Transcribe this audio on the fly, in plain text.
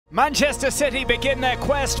Manchester City begin their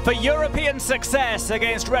quest for European success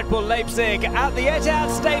against Red Bull Leipzig at the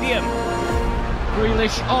Etihad Stadium.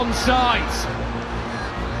 Grealish onside.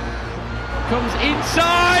 Comes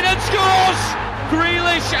inside and scores!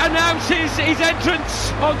 Grealish announces his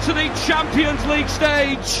entrance onto the Champions League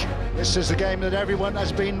stage. This is the game that everyone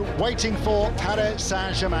has been waiting for. Paris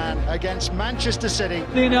Saint-Germain against Manchester City.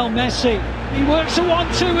 Lionel Messi, he works a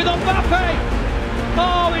 1-2 with Mbappe.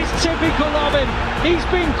 Oh, it's typical of him. He's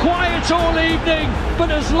been quiet all evening, but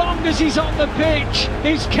as long as he's on the pitch,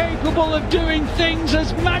 he's capable of doing things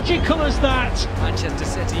as magical as that. Manchester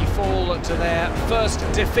City fall to their first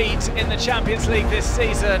defeat in the Champions League this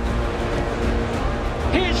season.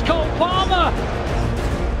 Here's Cole Palmer.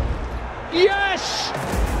 Yes!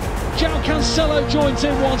 João Cancelo joins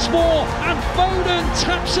in once more, and Foden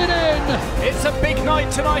taps it in. It's a big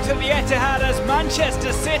night tonight at the Etihad as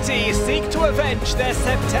Manchester City seek to avenge their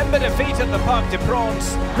September defeat at the Parc des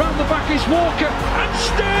Princes. Round the back is Walker, and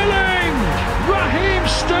Sterling! Raheem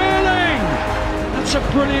Sterling! That's a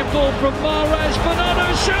brilliant ball from Mahrez, Bernardo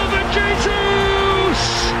Silva, Jesus!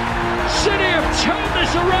 City have turned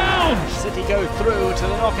this around! City go through to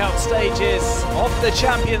the knockout stages of the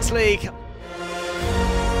Champions League.